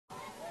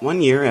1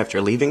 year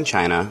after leaving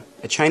China,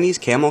 a Chinese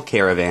camel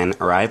caravan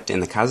arrived in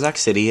the Kazakh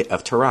city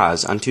of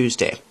Taraz on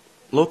Tuesday.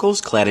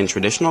 Locals clad in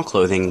traditional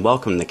clothing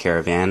welcomed the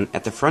caravan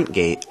at the front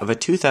gate of a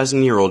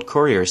 2,000-year-old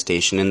courier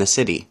station in the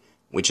city,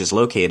 which is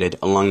located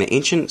along the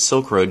ancient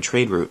Silk Road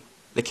trade route.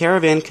 The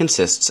caravan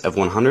consists of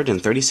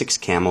 136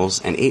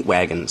 camels and 8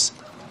 wagons.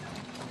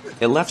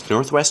 It left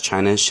northwest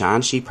China's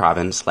Shanxi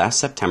province last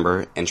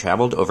September and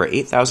traveled over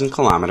 8,000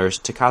 kilometers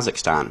to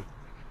Kazakhstan.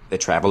 The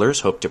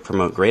travelers hope to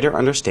promote greater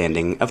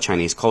understanding of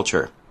Chinese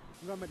culture.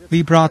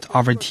 We brought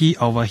our tea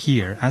over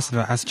here as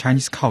well as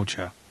Chinese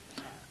culture.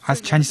 As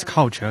Chinese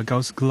culture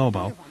goes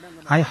global,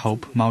 I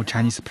hope more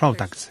Chinese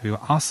products will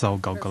also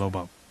go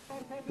global.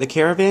 The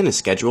caravan is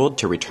scheduled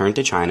to return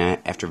to China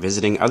after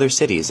visiting other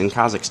cities in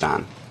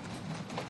Kazakhstan.